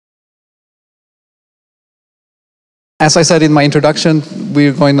As I said in my introduction, we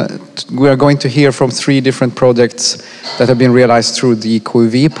are going to hear from 3 different projects that have been realized through the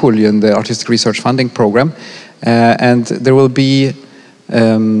KUV-puljen, the Artistic Research Funding Program. And there will be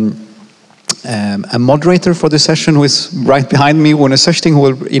a moderator for the session who is right behind me, Rune Søsting, who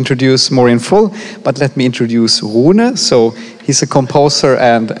will introduce more in full. But let me introduce Rune. So he's a composer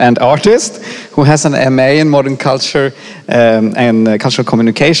and artist who has an MA in modern culture and cultural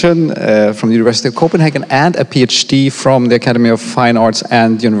communication from the University of Copenhagen and a PhD from the Academy of Fine Arts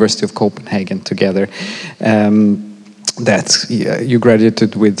and the University of Copenhagen together. That you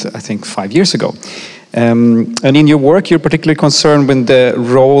graduated with, I think, 5 years ago. And in your work, you're particularly concerned with the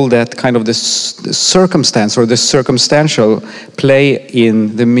role that kind of the circumstance or the circumstantial play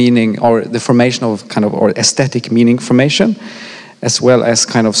in the meaning or the formation of kind of or aesthetic meaning formation, as well as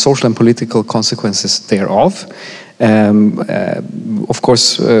kind of social and political consequences thereof. Of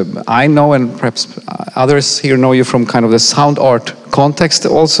course, I know, and perhaps others here know you from kind of the sound art context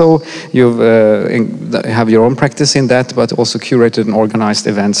also. You have your own practice in that, but also curated and organized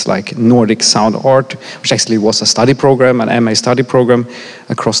events like Nordic Sound Art, which actually was a study program, an MA study program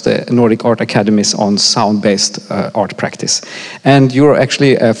across the Nordic art academies on sound-based art practice. And you're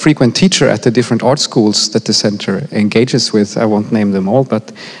actually a frequent teacher at the different art schools that the center engages with. I won't name them all,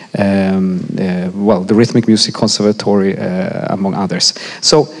 but well, the Rhythmic Music Conservatory, among others.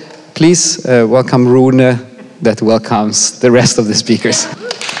 So please welcome Rune, that welcomes the rest of the speakers.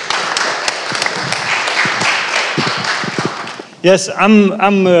 Yes,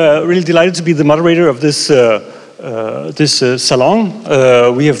 I'm really delighted to be the moderator of this salon.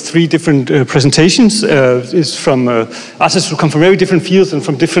 We have 3 different presentations. It's from artists who come from very different fields and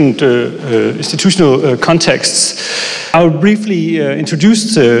from different institutional contexts. I'll briefly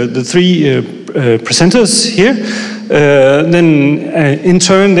introduce the 3 presenters here. Then in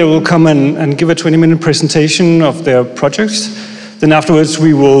turn they will come and give a 20-minute presentation of their projects. Then afterwards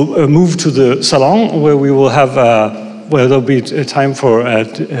we will move to the salon where we will have where there'll be time for a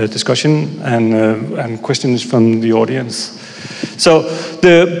discussion and questions from the audience. So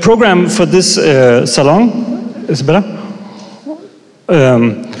the program for this salon is better.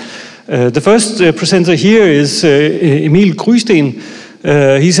 The first presenter here is Emil Gryesten.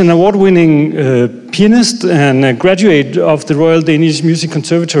 He's an award-winning pianist and a graduate of the Royal Danish Music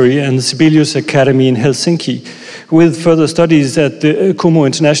Conservatory and the Sibelius Academy in Helsinki, with further studies at the Como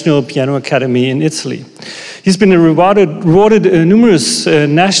International Piano Academy in Italy. He's been rewarded numerous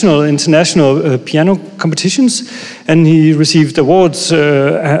national and international piano competitions, and he received awards,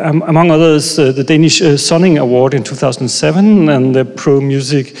 among others, the Danish Sonning Award in 2007 and the Pro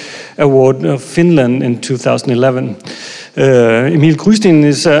Music Award of Finland in 2011. Emil Gryesten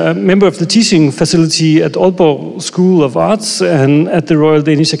is a member of the teaching facility at Aalborg School of Arts and at the Royal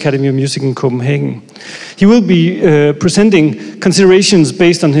Danish Academy of Music in Copenhagen. He will be presenting considerations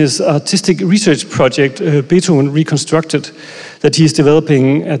based on his artistic research project, Beethoven Reconstructed, that he is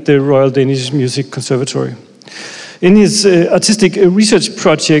developing at the Royal Danish Music Conservatory. In his artistic research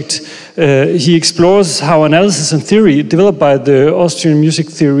project, he explores how analysis and theory developed by the Austrian music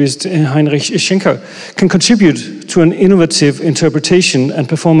theorist Heinrich Schenker can contribute to an innovative interpretation and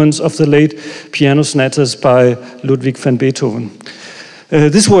performance of the late piano sonatas by Ludwig van Beethoven.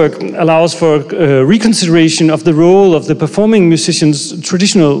 This work allows for reconsideration of the role of the performing musician's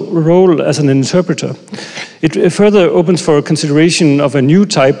traditional role as an interpreter. It further opens for consideration of a new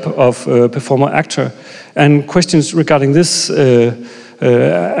type of performer-actor and questions regarding this,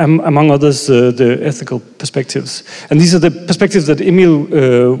 among others, the ethical perspectives. And these are the perspectives that Emil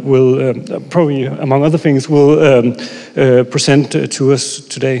will, probably among other things, will present to us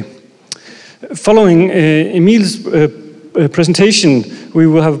today. Following Emil's presentation, we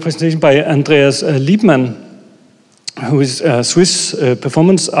will have a presentation by Andreas Liebmann, who is a Swiss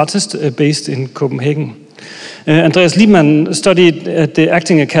performance artist based in Copenhagen. Andreas Liebmann studied at the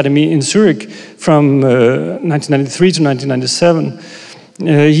Acting Academy in Zurich from 1993 to 1997.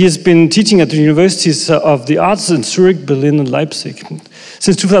 He has been teaching at the universities of the arts in Zurich, Berlin, and Leipzig.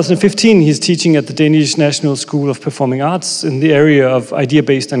 Since 2015, he is teaching at the Danish National School of Performing Arts in the area of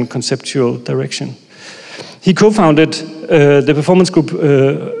idea-based and conceptual direction. He co-founded the performance group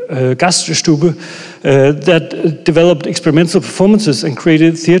Gaststube that developed experimental performances and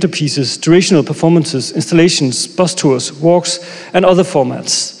created theater pieces, durational performances, installations, bus tours, walks, and other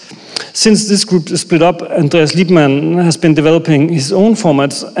formats. Since this group is split up, Andreas Liebmann has been developing his own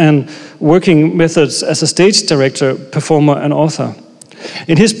formats and working methods as a stage director, performer, and author.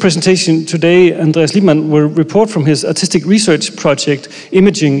 In his presentation today, Andreas Liebmann will report from his artistic research project,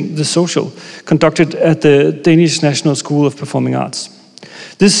 Imaging the Social, conducted at the Danish National School of Performing Arts.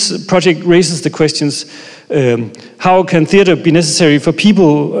 This project raises the questions, how can theater be necessary for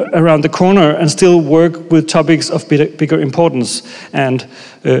people around the corner and still work with topics of bigger importance, and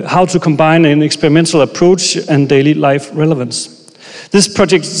how to combine an experimental approach and daily life relevance. This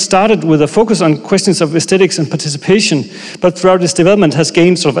project started with a focus on questions of aesthetics and participation, but throughout its development has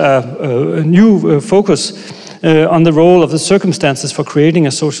gained sort of a new focus on the role of the circumstances for creating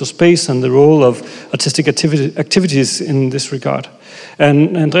a social space and the role of artistic activities in this regard.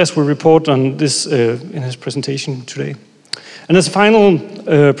 And Andreas will report on this in his presentation today. And as a final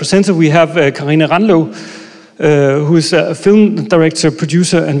presenter, we have Karina Randlo, who is a film director,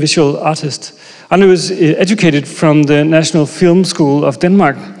 producer, and visual artist. Randlo is educated from the National Film School of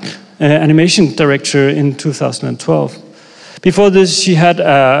Denmark, animation director in 2012. Before this, she had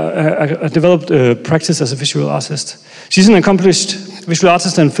developed a practice as a visual artist. She's an accomplished visual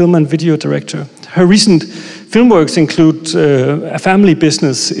artist and film and video director. Her recent film works include A Family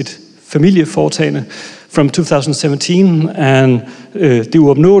Business, Et Familieforetagende, from 2017, and Det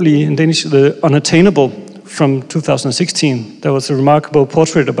Uopnåelige, in Danish, The Unattainable, from 2016. There was a remarkable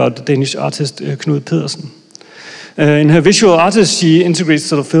portrait about the Danish artist Knud Pedersen. In her visual artist, she integrates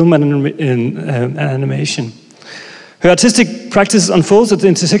sort of film and animation. Her artistic practice unfolds at the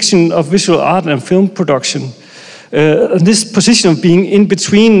intersection of visual art and film production. This position of being in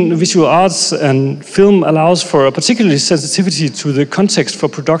between visual arts and film allows for a particular sensitivity to the context for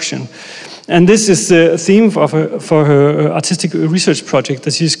production. And this is the theme for her artistic research project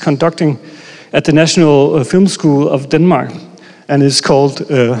that she's conducting at the National Film School of Denmark. And it's called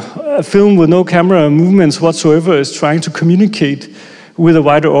A Film with No Camera Movements Whatsoever is Trying to Communicate with a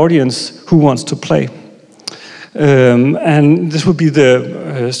Wider Audience Who Wants to Play. And this will be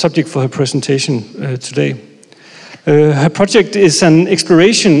the subject for her presentation today. Her project is an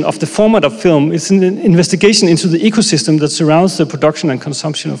exploration of the format of film. It's an investigation into the ecosystem that surrounds the production and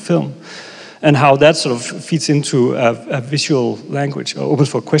consumption of film, and how that sort of feeds into a visual language, or opens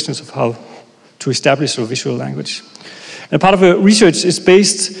for questions of how to establish a visual language. And part of her research is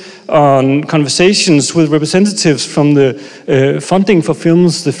based on conversations with representatives from the funding for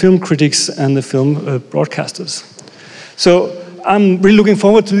films, the film critics, and the film broadcasters. So I'm really looking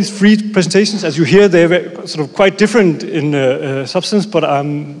forward to these three presentations. As you hear, they're sort of quite different in substance, but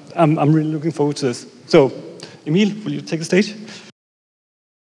I'm really looking forward to this. So, Emil, will you take the stage?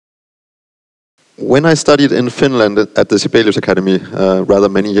 When I studied in Finland at the Sibelius Academy, rather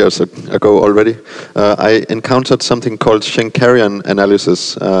many years ago already, I encountered something called Schenkerian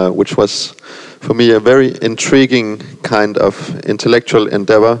analysis, which was, for me, a very intriguing kind of intellectual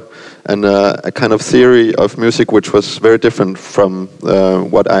endeavor and a kind of theory of music which was very different from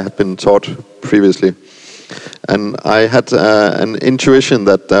what I had been taught previously. And I had an intuition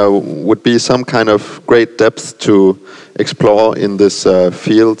that there would be some kind of great depth to explore in this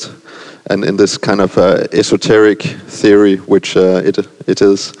field, and in this kind of esoteric theory, which it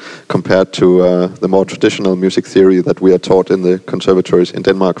is compared to the more traditional music theory that we are taught in the conservatories in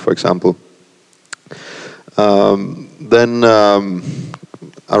Denmark, for example. Then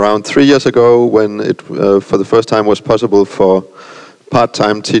around 3 years ago, when it for the first time was possible for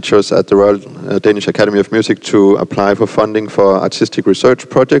part-time teachers at the Royal Danish Academy of Music to apply for funding for artistic research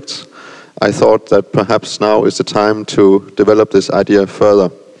projects, I thought that perhaps now is the time to develop this idea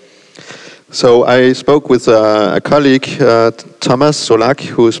further. So I spoke with a colleague, Thomas Solak,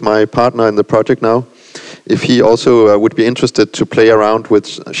 who is my partner in the project now, if he also would be interested to play around with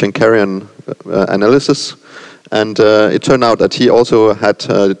Schenkerian analysis. And it turned out that he also had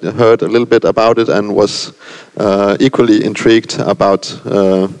heard a little bit about it and was equally intrigued about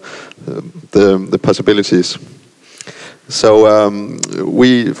the possibilities. So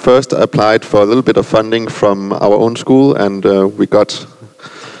we first applied for a little bit of funding from our own school, and we got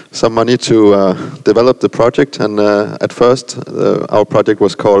some money to develop the project. And at first, our project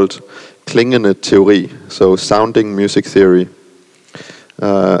was called Klingende Theorie, so sounding music theory.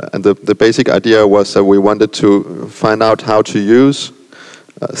 And the basic idea was that we wanted to find out how to use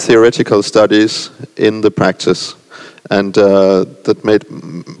theoretical studies in the practice. And that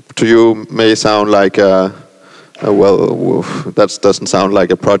to you may sound like well, that doesn't sound like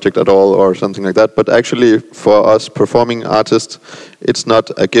a project at all or something like that. But actually, for us performing artists, it's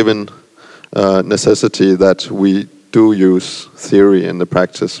not a given necessity that we do use theory in the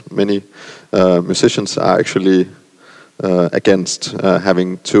practice. Many musicians are actually against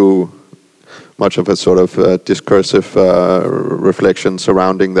having too much of a sort of discursive reflection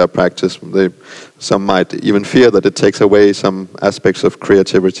surrounding their practice. Some might even fear that it takes away some aspects of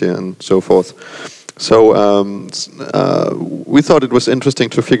creativity and so forth. So we thought it was interesting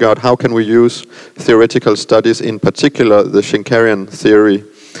to figure out how can we use theoretical studies, in particular the Schenkerian theory,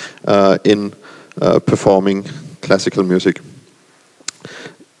 in performing classical music.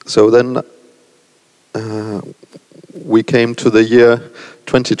 So then we came to the year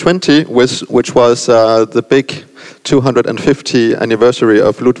 2020, which was the big 250 anniversary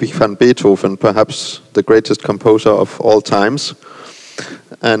of Ludwig van Beethoven, perhaps the greatest composer of all times.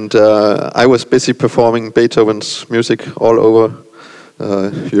 And I was busy performing Beethoven's music all over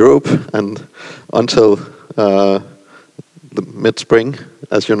Europe, and until the mid-spring,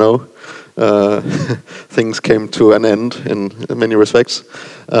 as you know, things came to an end in many respects.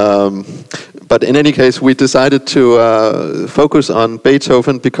 But in any case, we decided to focus on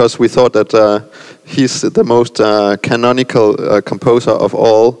Beethoven because we thought that he's the most canonical composer of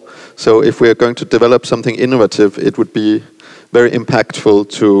all. So if we are going to develop something innovative, it would be very impactful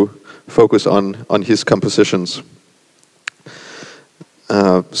to focus on his compositions.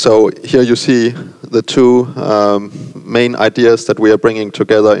 So here you see the two main ideas that we are bringing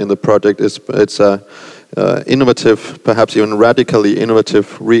together in the project. It's innovative, perhaps even radically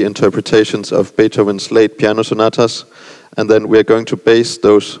innovative reinterpretations of Beethoven's late piano sonatas, and then we're going to base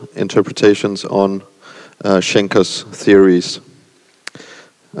those interpretations on Schenker's theories.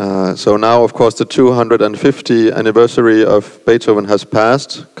 So now, of course, the 250 anniversary of Beethoven has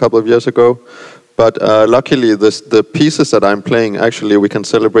passed a couple of years ago, but luckily the pieces that I'm playing, actually we can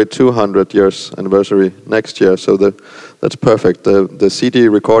celebrate 200 years anniversary next year, so that's perfect. The CD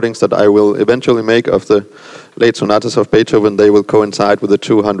recordings that I will eventually make of the late sonatas of Beethoven, they will coincide with the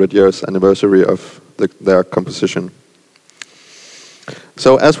 200 years anniversary of their composition.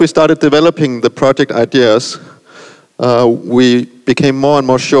 So as we started developing the project ideas, we became more and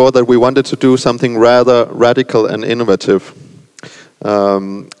more sure that we wanted to do something rather radical and innovative.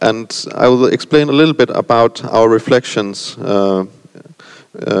 And I will explain a little bit about our reflections in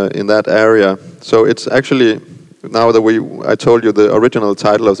that area. So it's actually, now that I told you the original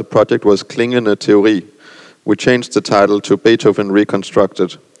title of the project was Klingende Theorie. We changed the title to Beethoven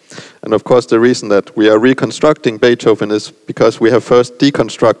Reconstructed. And of course the reason that we are reconstructing Beethoven is because we have first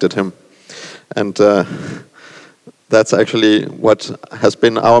deconstructed him. And that's actually what has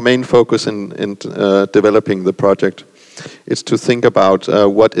been our main focus in developing the project. It's to think about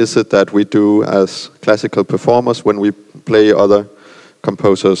what is it that we do as classical performers when we play other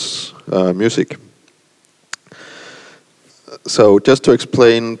composers' music. So just to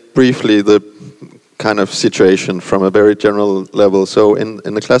explain briefly the kind of situation from a very general level. So in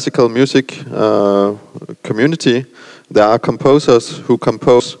the classical music community, there are composers who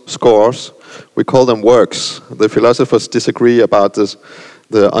compose scores. We call them works. The philosophers disagree about this,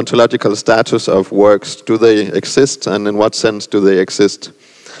 the ontological status of works. Do they exist, and in what sense do they exist?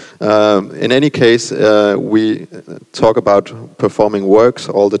 In any case, we talk about performing works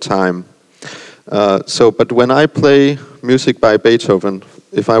all the time. But when I play music by Beethoven,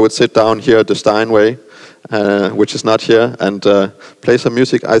 if I would sit down here at the Steinway, which is not here, and play some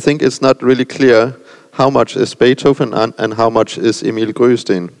music, I think it's not really clear how much is Beethoven and how much is Emil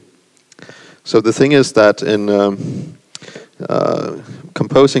Gryesten. So the thing is that in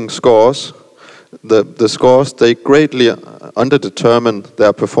composing scores, the scores, they greatly underdetermine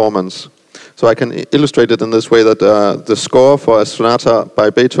their performance. So I can illustrate it in this way, that the score for a sonata by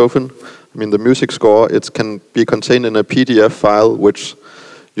Beethoven, I mean the music score, it can be contained in a PDF file, which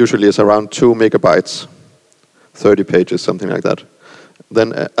usually is around 2 megabytes, 30 pages, something like that.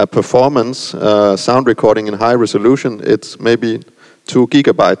 Then a performance, sound recording in high resolution, it's maybe 2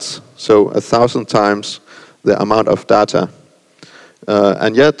 gigabytes, so 1,000 times the amount of data.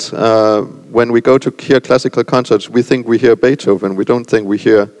 And yet, when we go to hear classical concerts, we think we hear Beethoven. We don't think we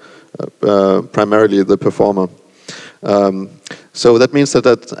hear primarily the performer. So that means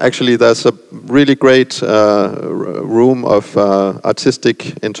that actually there's a really great room of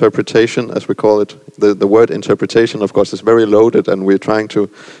artistic interpretation, as we call it. The word interpretation, of course, is very loaded, and we're trying to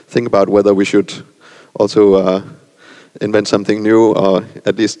think about whether we should also invent something new, or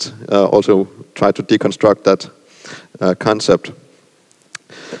at least also try to deconstruct that concept.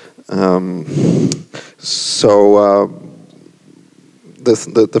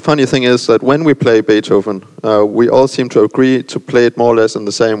 The funny thing is that when we play Beethoven, we all seem to agree to play it more or less in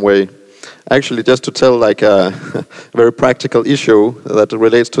the same way. Actually, just to tell like a very practical issue that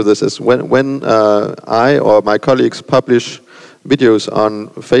relates to this is when I or my colleagues publish videos on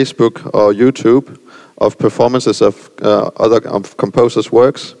Facebook or YouTube of performances of of composers'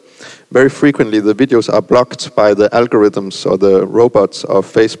 works, very frequently the videos are blocked by the algorithms or the robots of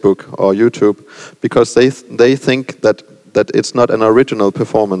Facebook or YouTube, because they think that it's not an original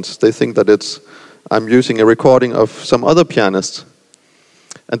performance. They think that I'm using a recording of some other pianist.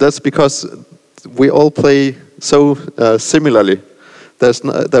 And that's because we all play so similarly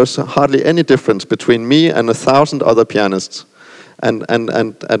there's hardly any difference between me and 1,000 other pianists. And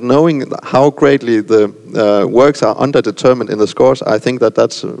knowing how greatly the works are underdetermined in the scores, I think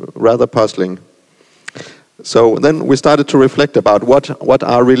that's rather puzzling. So then we started to reflect about what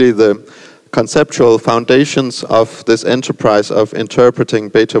are really the conceptual foundations of this enterprise of interpreting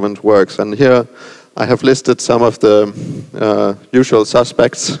Beethoven's works. And here I have listed some of the usual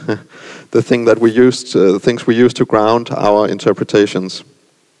suspects, the things we use to ground our interpretations.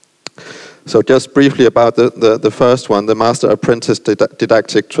 So just briefly about the first one, the master-apprentice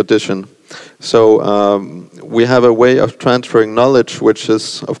didactic tradition. So we have a way of transferring knowledge which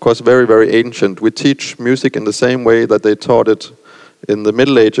is, of course, very, very ancient. We teach music in the same way that they taught it in the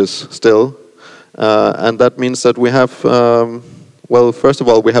Middle Ages still. And that means that we have, well, first of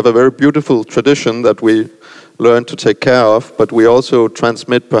all, we have a very beautiful tradition that we learn to take care of, but we also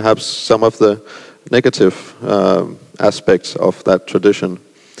transmit perhaps some of the negative aspects of that tradition.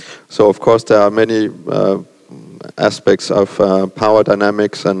 So, of course, there are many aspects of power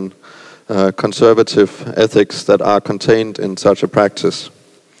dynamics and conservative ethics that are contained in such a practice.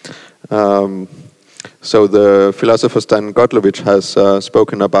 So the philosopher Stan Godlovich has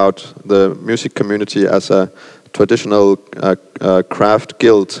spoken about the music community as a traditional craft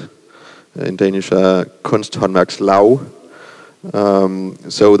guild, in Danish, Kunsthåndværkslag.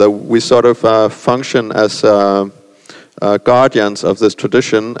 So that we sort of function as guardians of this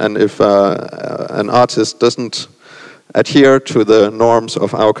tradition, and if an artist doesn't adhere to the norms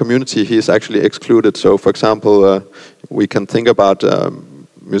of our community, he is actually excluded. So, for example, we can think about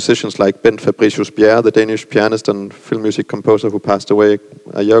musicians like Bent Fabricius Bjerre, the Danish pianist and film music composer who passed away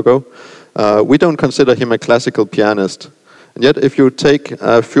a year ago. We don't consider him a classical pianist. And yet, if you take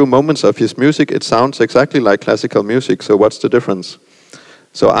a few moments of his music, it sounds exactly like classical music. So what's the difference?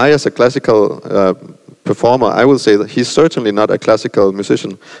 So I, as a classical performer, I will say that he's certainly not a classical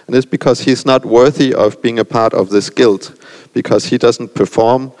musician. And it's because he's not worthy of being a part of this guild, because he doesn't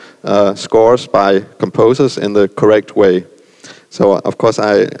perform scores by composers in the correct way. So, of course,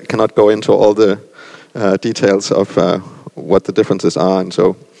 I cannot go into all the details of what the differences are. And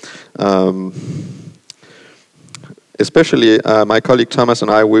so, especially my colleague Thomas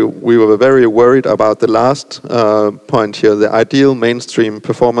and I, we were very worried about the last point here, the ideal mainstream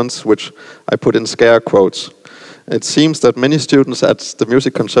performance, which I put in scare quotes. It seems that many students at the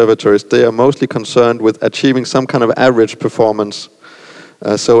music conservatories, they are mostly concerned with achieving some kind of average performance.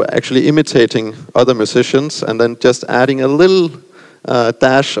 So actually imitating other musicians and then just adding a little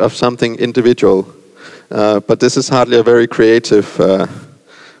dash of something individual. But this is hardly a very creative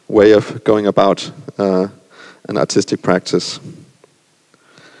way of going about an artistic practice.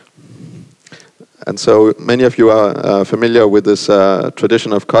 And so many of you are familiar with this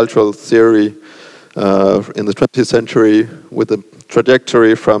tradition of cultural theory in the 20th century, with the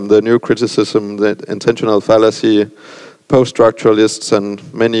trajectory from the new criticism, the intentional fallacy, post-structuralists and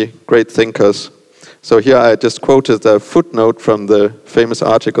many great thinkers. So here I just quoted the footnote from the famous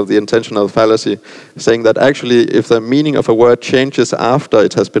article, The Intentional Fallacy, saying that actually if the meaning of a word changes after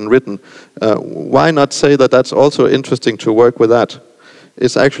it has been written, why not say that that's also interesting to work with that?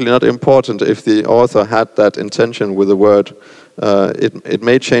 It's actually not important if the author had that intention with the word. It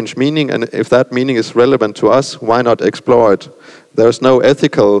may change meaning, and if that meaning is relevant to us, why not explore it? There's no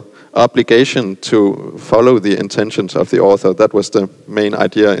ethical obligation to follow the intentions of the author. That was the main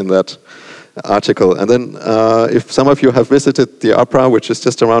idea in that article. And then if some of you have visited the opera, which is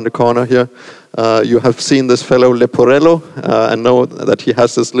just around the corner here, you have seen this fellow Leporello and know that he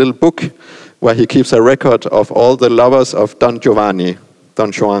has this little book where he keeps a record of all the lovers of Don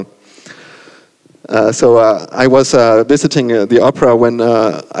Juan. So I was visiting the opera when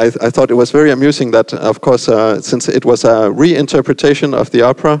I thought it was very amusing that, of course, since it was a reinterpretation of the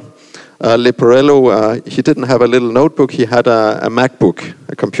opera, Leporello, he didn't have a little notebook, he had a MacBook,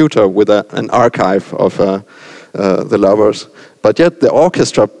 a computer with an archive of the lovers. But yet the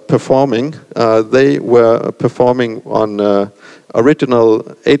orchestra performing, they were performing on original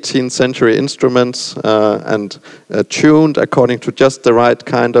 18th century instruments and tuned according to just the right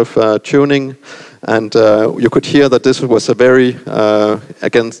kind of tuning. And you could hear that this was a very,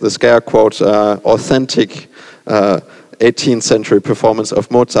 against the scare quotes, authentic 18th century performance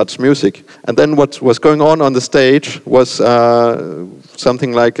of Mozart's music. And then what was going on the stage was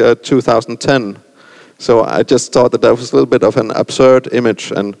something like 2010. So I just thought that was a little bit of an absurd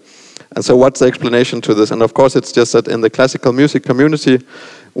image. And so what's the explanation to this? And of course it's just that in the classical music community,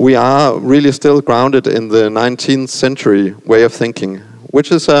 we are really still grounded in the 19th century way of thinking,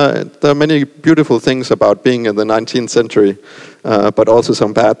 which is, there are many beautiful things about being in the 19th century, but also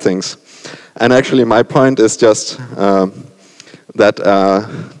some bad things. And actually my point is just that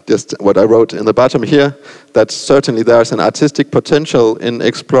just what I wrote in the bottom here, that certainly there's an artistic potential in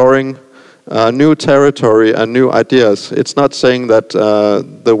exploring new territory and new ideas. It's not saying that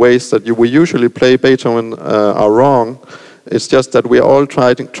the ways that we usually play Beethoven are wrong. It's just that we're all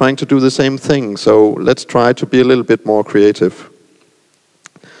trying to do the same thing. So let's try to be a little bit more creative.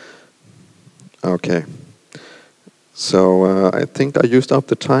 Okay. So I think I used up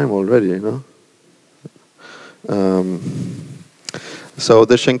the time already, you know. So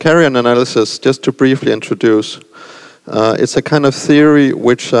the Schenkerian analysis, just to briefly introduce, it's a kind of theory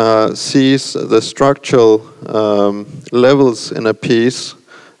which sees the structural levels in a piece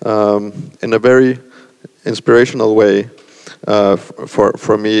in a very inspirational way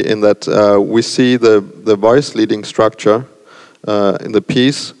for me, in that we see the voice leading structure in the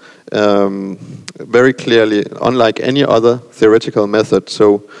piece very clearly, unlike any other theoretical method.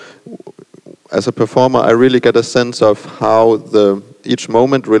 So as a performer, I really get a sense of how each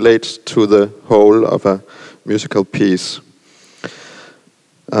moment relates to the whole of a musical piece.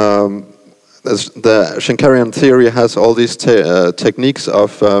 The Schenkerian theory has all these techniques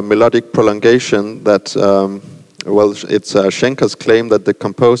of melodic prolongation that, well, it's Schenker's claim that the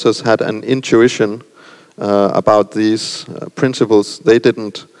composers had an intuition about these principles. They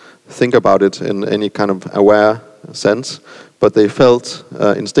didn't think about it in any kind of aware sense, but they felt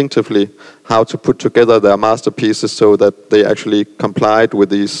instinctively how to put together their masterpieces so that they actually complied with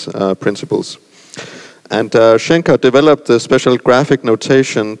these principles. And Schenker developed a special graphic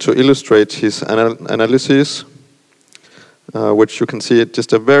notation to illustrate his analyses, which you can see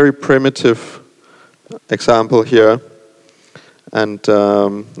just a very primitive example here. And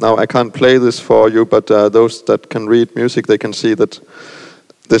now I can't play this for you, but those that can read music, they can see that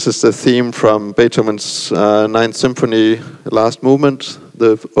this is the theme from Beethoven's Ninth Symphony, last movement,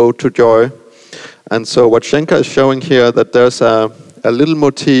 the Ode to Joy. And so what Schenker is showing here, that there's a little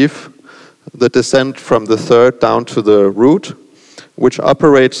motif, the descent from the third down to the root, which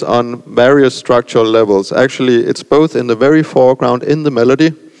operates on various structural levels. Actually, it's both in the very foreground in the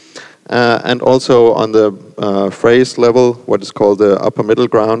melody and also on the phrase level, what is called the upper middle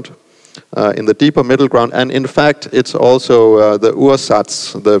ground, in the deeper middle ground. And in fact, it's also the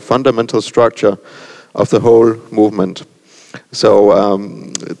Ursatz, the fundamental structure of the whole movement. So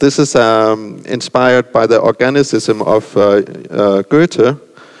this is inspired by the organicism of Goethe,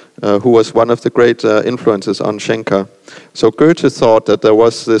 who was one of the great influences on Schenker. So Goethe thought that there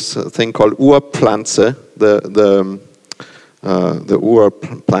was this thing called Urpflanze, the Ur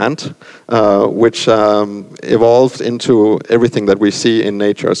plant, which evolved into everything that we see in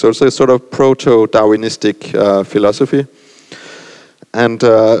nature. So it's a sort of proto-Darwinistic philosophy. And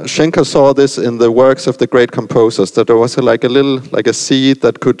Schenker saw this in the works of the great composers, that there was like a seed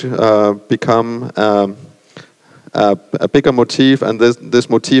that could become a bigger motif, and this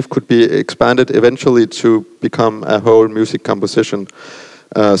motif could be expanded eventually to become a whole music composition,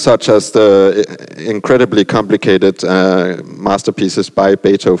 such as the incredibly complicated masterpieces by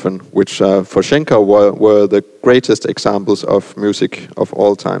Beethoven, which for Schenker were the greatest examples of music of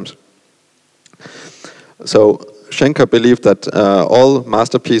all times. So Schenker believed that all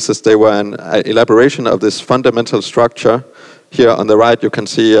masterpieces, they were an elaboration of this fundamental structure. Here on the right, you can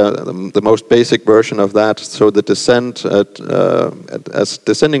see the most basic version of that. So the descent as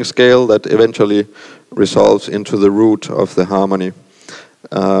descending scale that eventually resolves into the root of the harmony.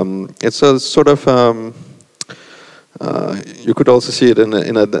 It's a sort of you could also see it in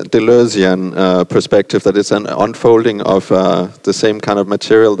a Deleuzian perspective, that it's an unfolding of the same kind of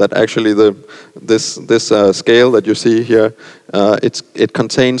material, that actually this scale that you see here, it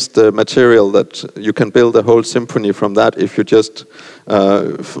contains the material that you can build a whole symphony from that if you just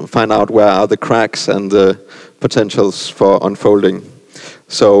find out where are the cracks and the potentials for unfolding.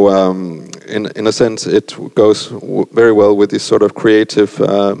 So in a sense, it goes very well with these sort of creative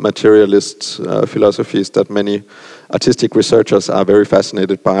materialist philosophies that many artistic researchers are very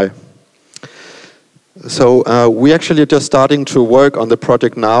fascinated by. So we actually are just starting to work on the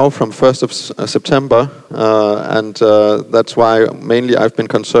project now from 1st of September, and that's why mainly I've been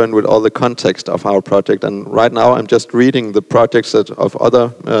concerned with all the context of our project. And right now I'm just reading the projects of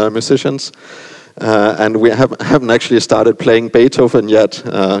other musicians. And we haven't actually started playing Beethoven yet,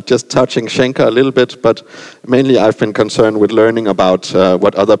 just touching Schenker a little bit, but mainly I've been concerned with learning about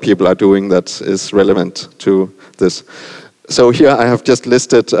what other people are doing that is relevant to this. So here I have just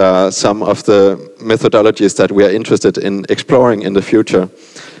listed some of the methodologies that we are interested in exploring in the future.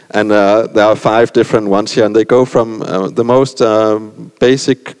 And there are 5 different ones here, and they go from the most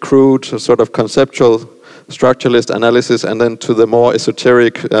basic, crude, sort of conceptual structuralist analysis, and then to the more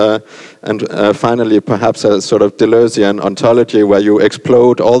esoteric, and finally perhaps a sort of Deleuzian ontology where you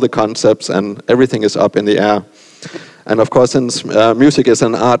explode all the concepts and everything is up in the air. And of course, since music is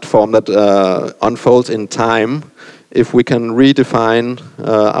an art form that unfolds in time, if we can redefine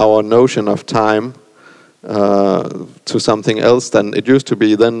our notion of time to something else than it used to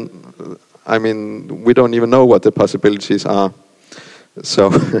be, then, I mean, we don't even know what the possibilities are.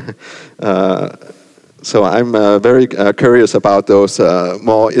 So, so I'm very curious about those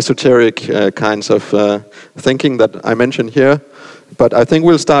more esoteric kinds of thinking that I mentioned here. But I think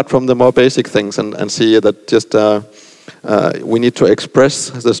we'll start from the more basic things and see that just we need to express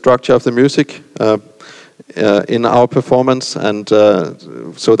the structure of the music in our performance, and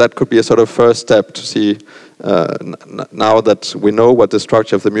so that could be a sort of first step to see. Now that we know what the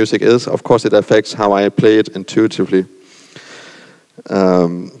structure of the music is, of course it affects how I play it intuitively.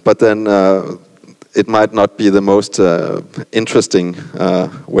 But then it might not be the most interesting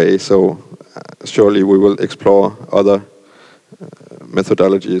way, so surely we will explore other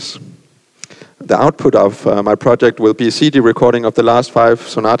methodologies. The output of my project will be a CD recording of the last 5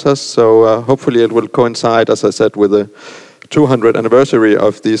 sonatas, so hopefully it will coincide, as I said, with the 200th anniversary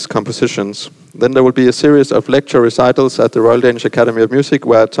of these compositions. Then there will be a series of lecture recitals at the Royal Danish Academy of Music,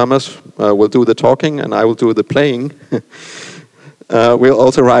 where Thomas will do the talking and I will do the playing. We'll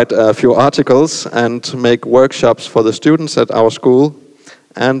also write a few articles and make workshops for the students at our school,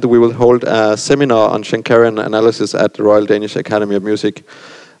 and we will hold a seminar on Schenkerian analysis at the Royal Danish Academy of Music.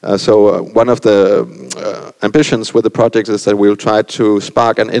 So one of the ambitions with the project is that we'll try to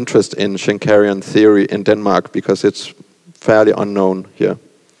spark an interest in Schenkerian theory in Denmark, because it's fairly unknown here.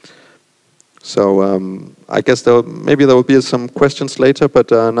 So I guess maybe there will be some questions later,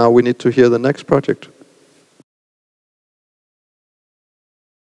 but now we need to hear the next project.